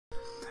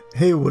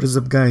Hey, what is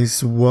up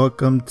guys?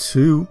 Welcome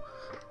to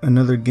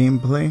another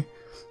gameplay.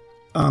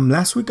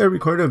 Last week I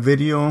recorded a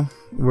video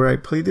where I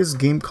played this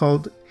game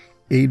called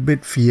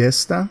 8-Bit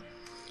Fiesta.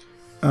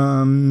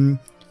 And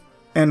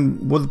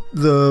what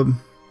the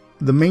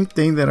main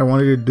thing that I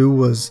wanted to do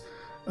was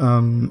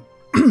I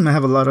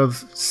have a lot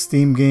of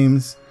Steam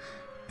games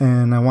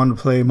and I wanted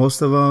to play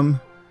most of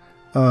them.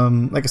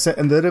 Like I said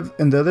in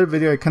the other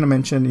video, I kind of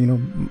mentioned, you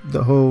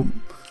know,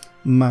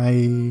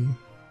 my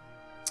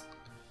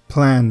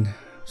plan.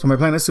 So my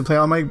plan is to play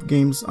all my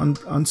games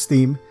on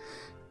Steam,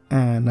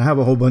 and I have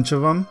a whole bunch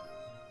of them.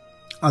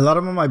 A lot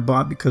of them I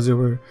bought because they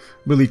were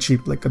really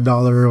cheap, like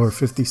 $1 or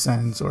 50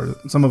 cents, or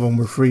some of them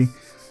were free.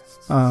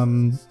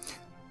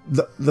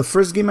 The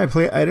first game I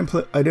played, I didn't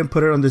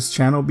put it on this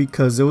channel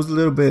because it was a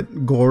little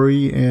bit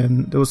gory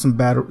and there was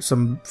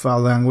some foul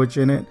language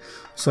in it,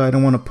 so I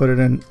don't want to put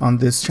it on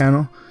this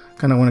channel.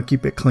 Kind of want to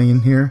keep it clean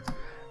here.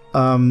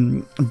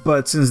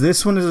 But since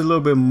this one is a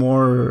little bit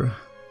more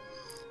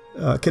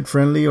kid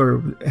friendly,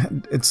 or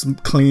it's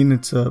clean,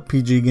 it's a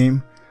PG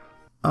game,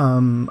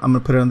 I'm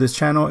gonna put it on this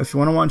channel. If you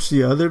want to watch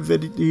the other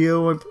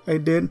video I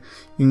did,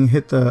 you can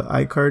hit the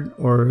iCard,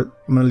 or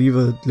I'm gonna leave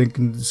a link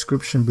in the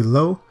description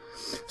below.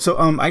 So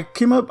I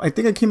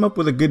think I came up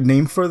with a good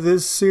name for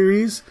this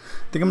series.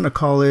 I think I'm gonna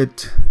call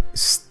it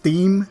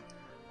Steam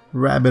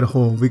Rabbit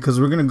Hole,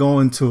 because we're gonna go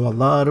into a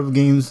lot of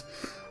games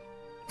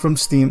from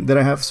Steam that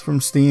I have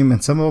from Steam,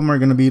 and some of them are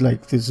gonna be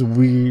like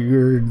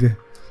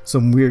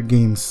some weird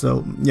games.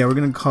 So yeah, we're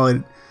gonna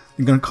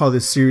call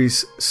this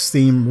series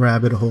Steam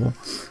Rabbit Hole.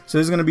 So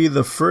this is gonna be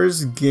the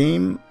first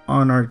game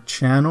on our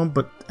channel,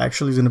 but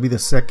actually it's gonna be the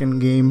second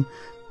game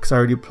because I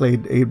already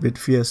played 8-Bit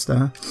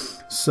Fiesta.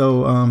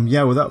 So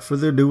yeah, without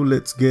further ado,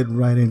 let's get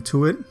right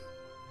into it.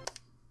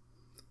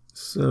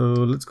 So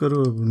let's go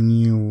to a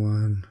new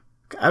one.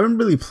 I haven't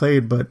really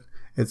played, but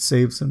it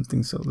saved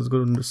something. So let's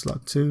go to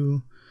slot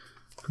 2,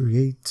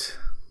 create.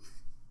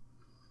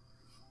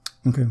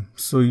 Okay,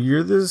 so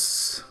you're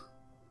this.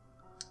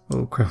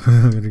 Oh crap!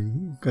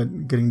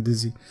 getting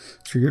dizzy.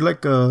 So you're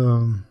like I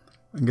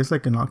guess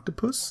like an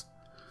octopus.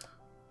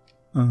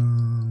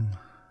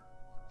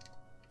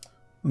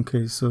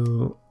 Okay,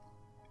 so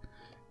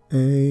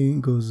A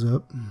goes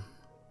up.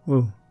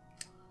 Whoa!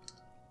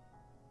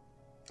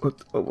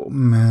 What? Oh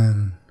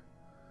man!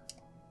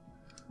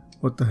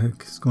 What the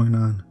heck is going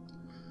on?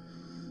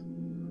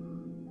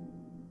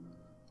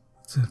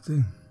 What's that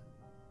thing?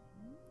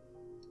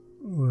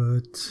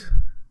 What?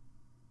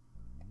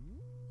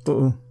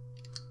 Uh-oh.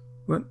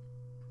 What?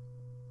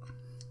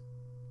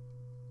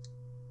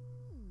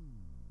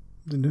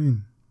 What are they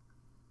doing?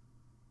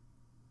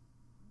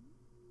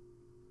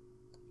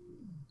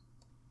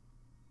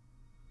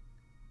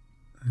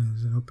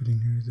 There's an opening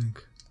here, I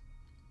think.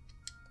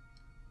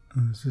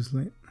 Oh, it's just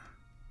light.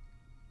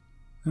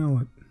 Now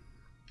what?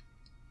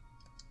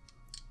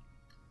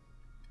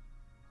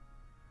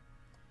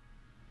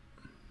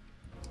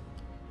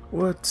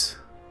 What?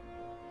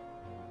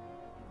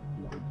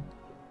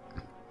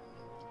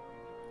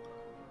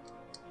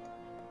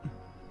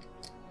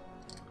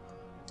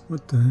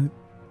 What the heck?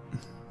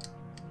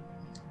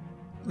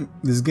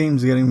 This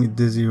game's getting me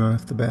dizzy right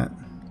off the bat.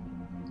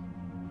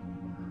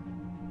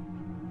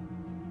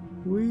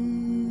 Where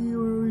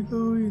are we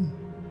going?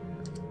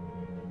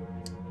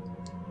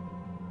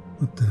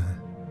 What the heck?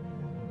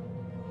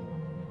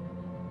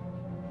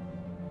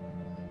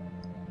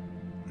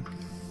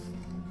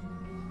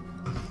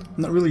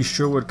 I'm not really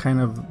sure what kind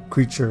of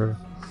creature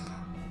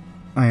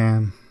I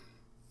am.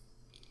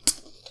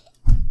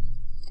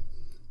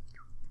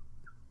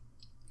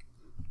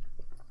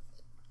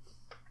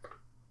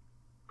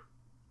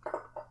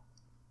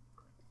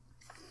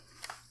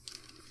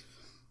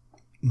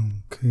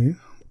 Okay,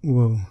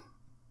 whoa.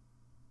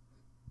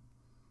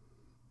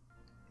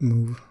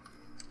 Move.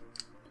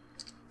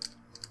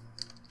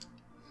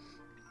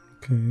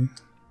 Okay.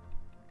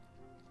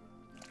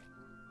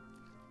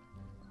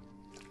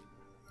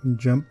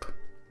 Jump.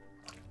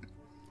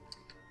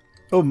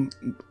 Oh,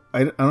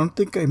 I don't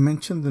think I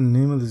mentioned the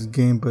name of this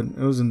game, but it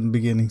was in the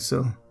beginning,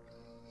 so.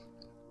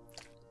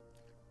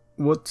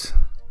 What?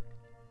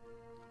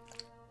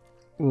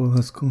 Whoa,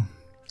 that's cool.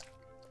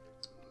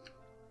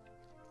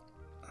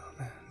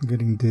 I'm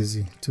getting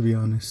dizzy, to be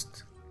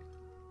honest.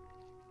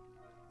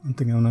 I don't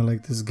think I'm gonna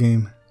like this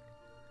game.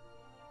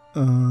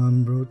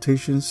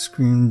 Rotation,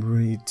 screen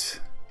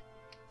rate.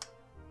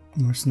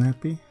 More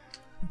snappy.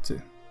 That's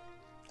it.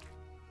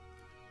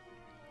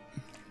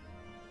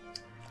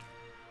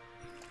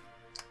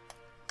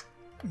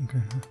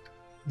 Okay,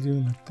 do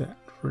it like that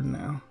for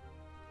now.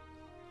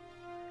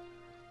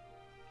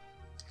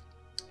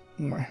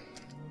 More.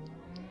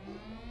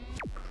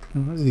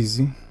 Oh, that's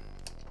easy.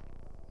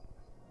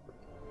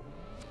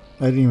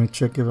 I didn't even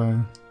check if I...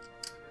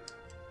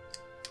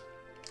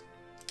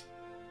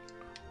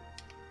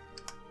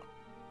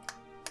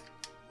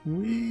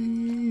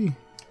 Wee!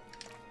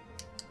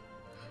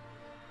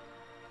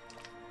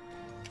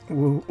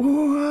 Whoa!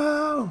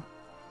 Wow!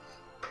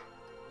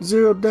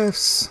 0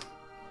 deaths.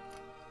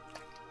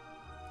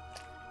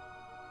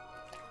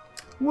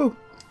 Whoa!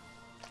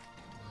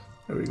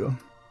 There we go.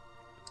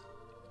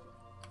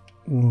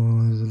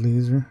 Whoa, there's a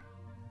laser.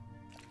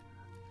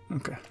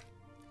 Okay.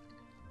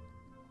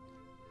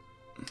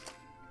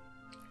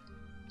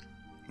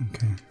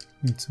 Okay,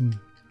 need some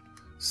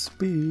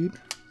speed.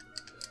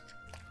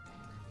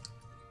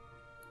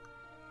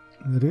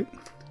 Is that it?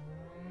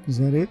 Is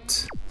that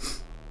it?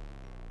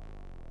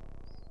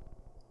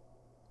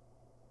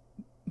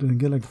 Did I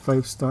get like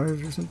 5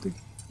 stars or something?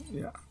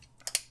 Yeah.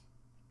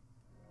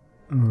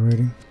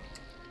 Alrighty.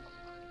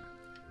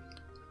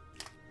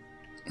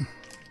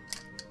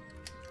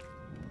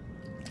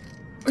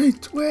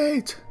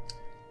 Wait!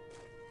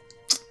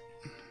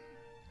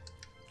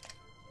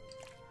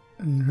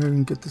 I didn't hurry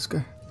and get this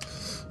guy.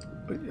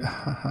 But yeah,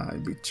 haha, I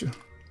beat you.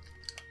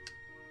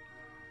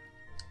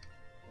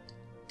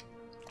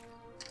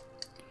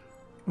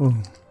 Oh,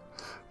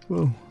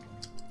 whoa.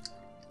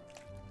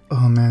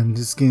 Oh man,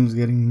 this game's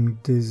getting me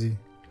dizzy.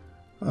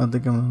 I don't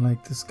think I'm gonna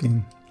like this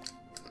game.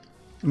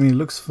 I mean, it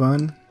looks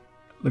fun,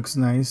 looks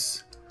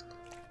nice,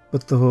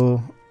 but the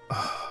whole...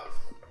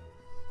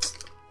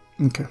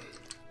 Okay.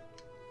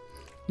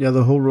 Yeah,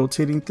 the whole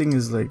rotating thing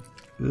is like,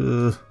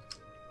 a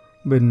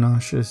bit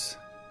nauseous.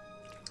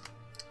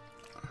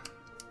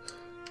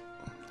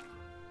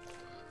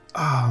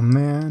 Ah, oh,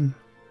 man.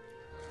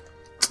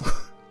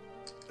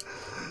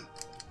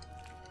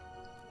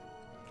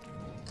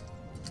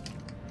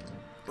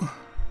 What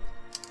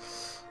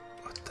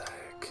the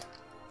heck?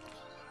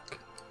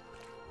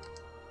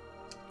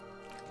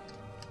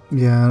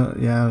 Yeah,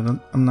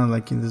 I'm not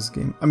liking this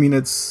game. I mean,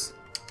 it's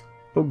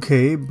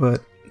okay,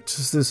 but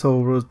just this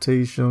whole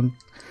rotating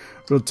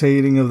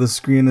of the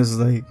screen is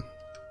like,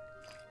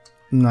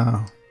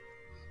 no,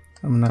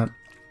 I'm not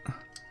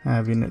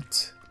having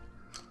it.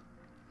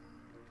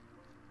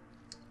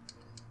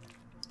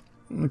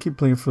 I'm gonna keep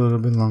playing for a little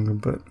bit longer,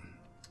 but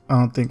I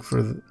don't think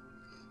I'm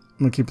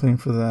gonna keep playing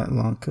for that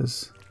long,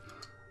 cause,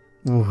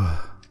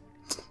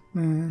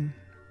 man.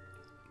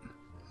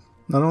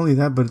 Not only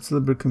that, but it's a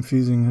little bit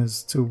confusing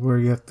as to where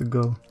you have to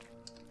go.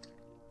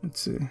 Let's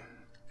see,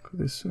 go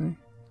this way.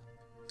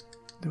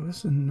 There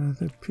was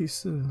another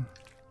piece of.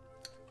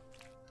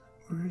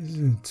 Where is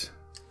it?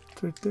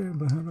 It's right there,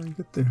 but how do I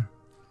get there?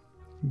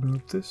 Go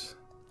up this.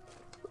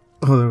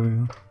 Oh, there we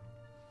go.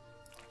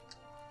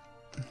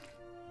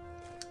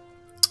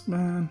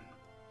 Man.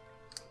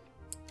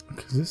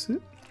 Okay, is this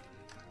it?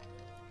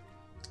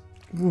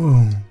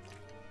 Whoa.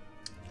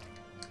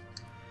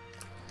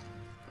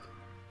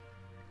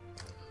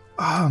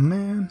 Ah,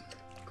 man.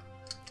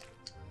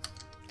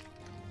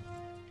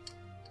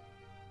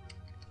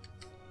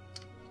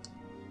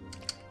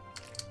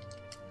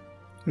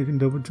 We can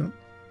double jump.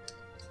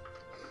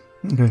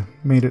 Okay,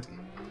 made it.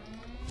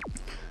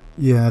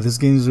 Yeah, this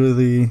game's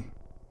really...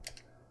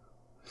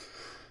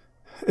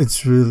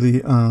 It's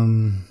really,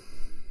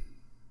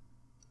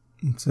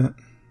 what's that?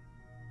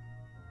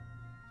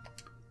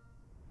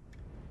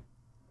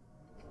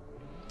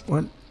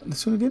 What?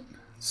 This one again?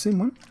 Same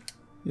one?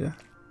 Yeah.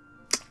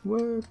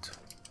 What?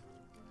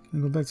 Can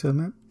I go back to the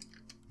map?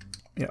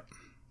 Yeah.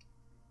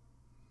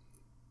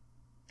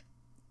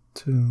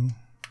 2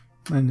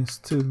 minus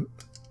 2.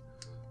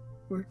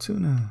 Where to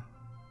now?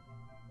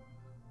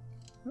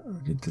 I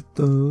already did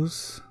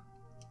those.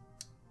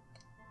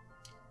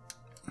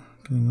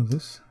 Can I go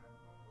this?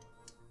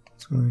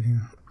 Let's go right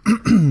here.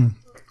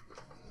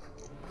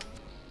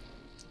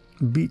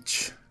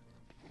 Beach.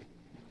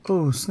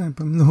 Oh snap,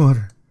 I'm in the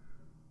water.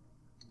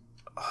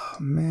 Oh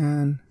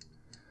man.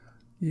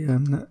 Yeah,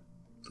 I'm not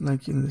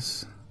liking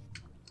this.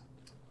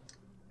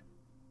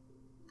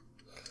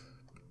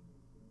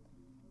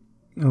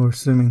 Oh, we're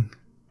swimming.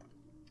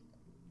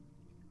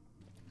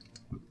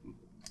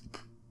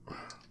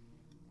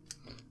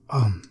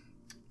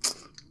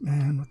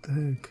 Man, what the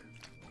heck?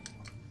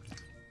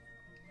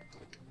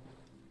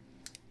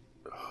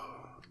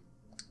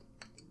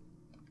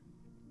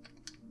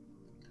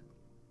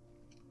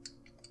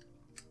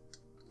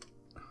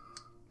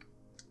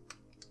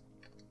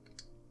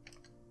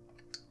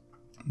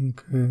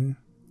 Okay.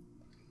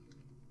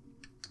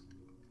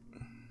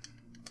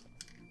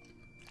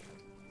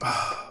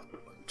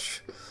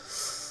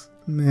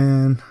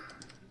 Man.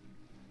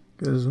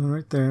 There's one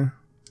right there.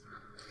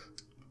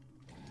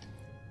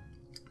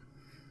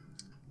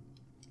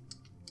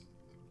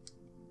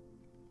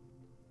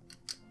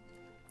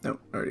 Nope,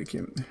 already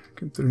came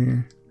through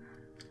here.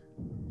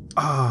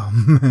 Oh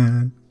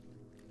man.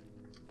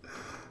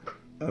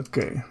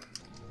 Okay.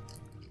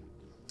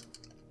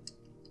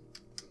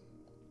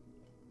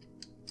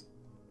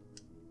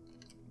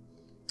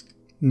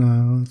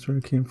 No, that's where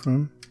it came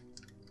from.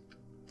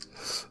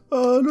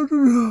 Oh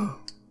no.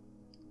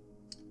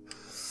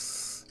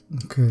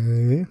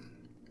 Okay.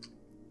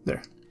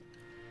 There.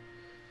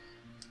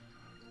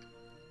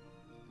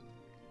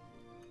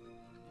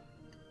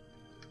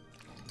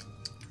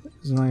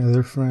 This is my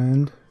other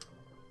friend.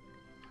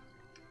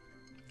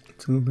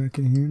 Let's go back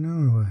in here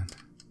now or what?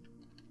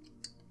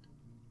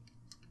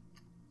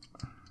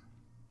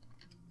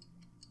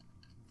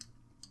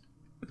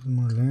 There's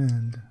more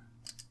land.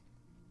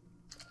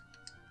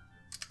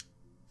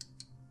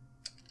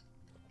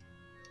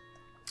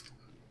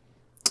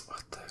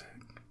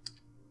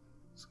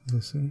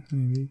 This way,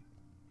 maybe.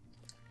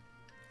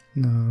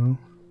 No.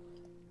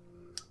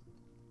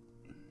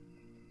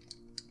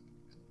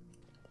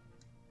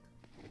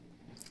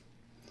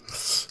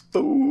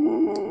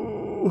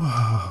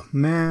 Oh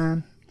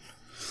man.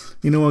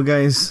 You know what,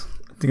 guys?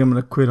 I think I'm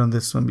gonna quit on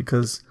this one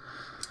because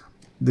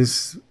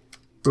this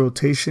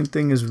rotation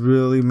thing is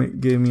really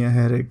giving me a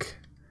headache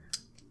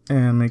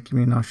and making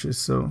me nauseous.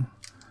 So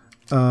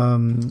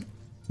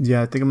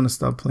yeah, I think I'm gonna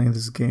stop playing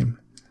this game.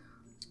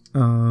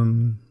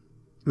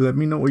 Let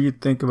me know what you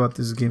think about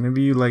this game.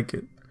 Maybe you like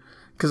it,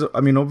 because I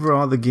mean,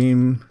 overall the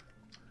game,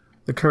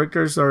 the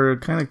characters are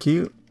kind of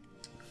cute,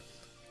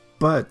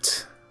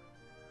 but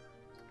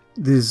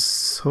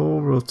this whole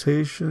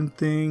rotation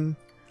thing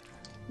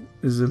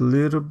is a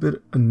little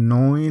bit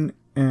annoying,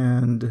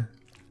 and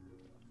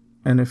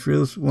if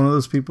you're one of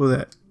those people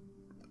that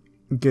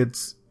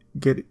gets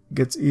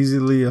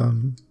easily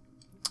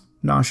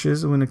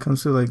nauseous when it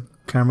comes to like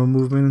camera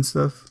movement and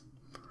stuff,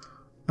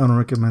 I don't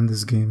recommend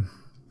this game.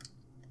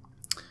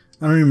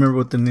 I don't remember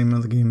what the name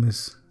of the game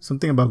is.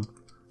 Something about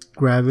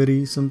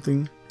gravity,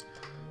 something.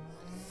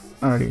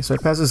 Alrighty, so I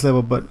passed this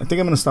level, but I think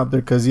I'm gonna stop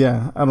there because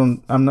yeah,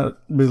 I'm not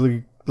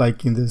really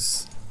liking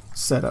this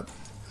setup.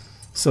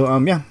 So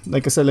yeah,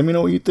 like I said, let me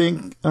know what you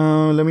think.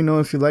 Let me know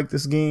if you like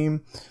this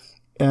game,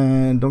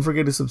 and don't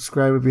forget to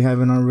subscribe if you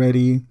haven't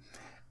already.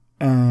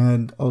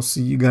 And I'll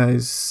see you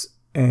guys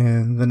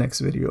in the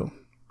next video.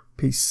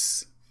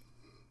 Peace.